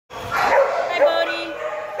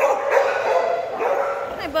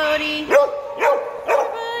Bodhi. Bodhi.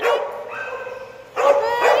 Bodhi.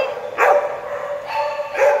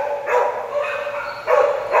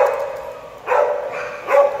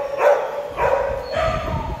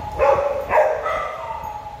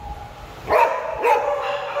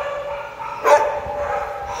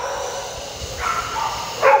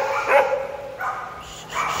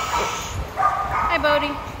 Hi,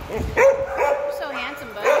 Bodhi. You're so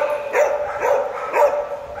handsome, bud.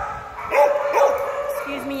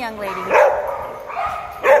 Excuse me, young lady.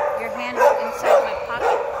 Your hand is inside my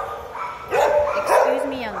pocket. Excuse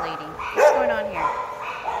me, young lady. What's going on here?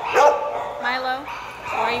 Mylo,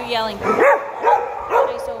 why are you yelling?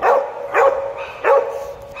 Hey, Soba.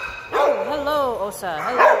 Oh, hello, Osa.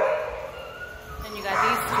 Hello. And you got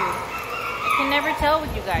these two. I can never tell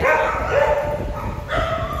with you guys.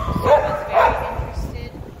 Soba's very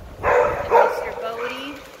interested in Mr. Bodhi.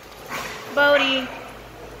 Bodhi.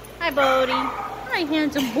 Hi, Bodhi. Hi,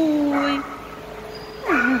 handsome boy.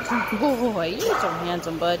 Handsome boy. You're so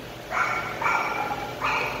handsome, bud.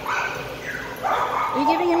 Are you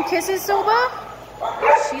giving him kisses, Soba?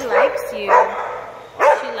 She likes you.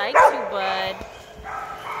 She likes you, bud.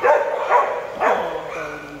 Oh,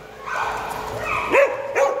 Bodhi.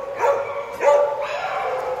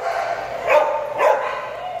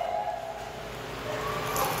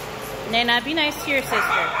 Nena, be nice to your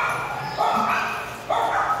sister.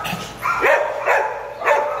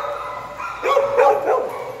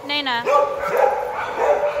 Nena.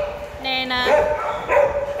 Nena.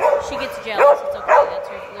 She gets jealous. It's okay. That's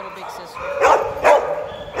her little big sister.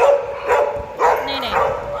 Nene.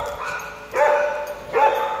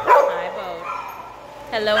 Hi, Bo.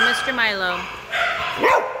 Hello, Mr. Mylo.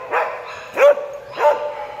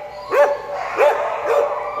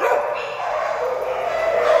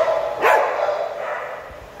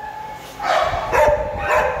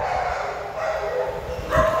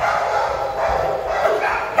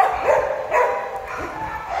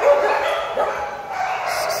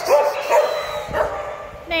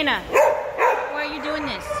 Nena, why are you doing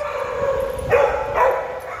this?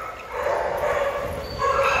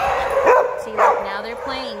 See, look, now they're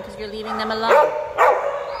playing because you're leaving them alone.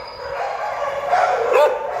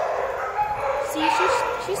 See,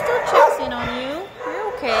 she still checks in on you. You're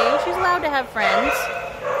okay. She's allowed to have friends.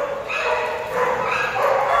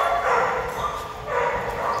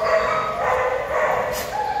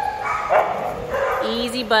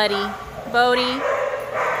 Easy, buddy. Bodhi.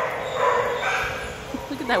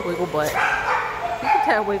 Look at that wiggle butt. Look at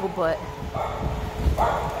that wiggle butt.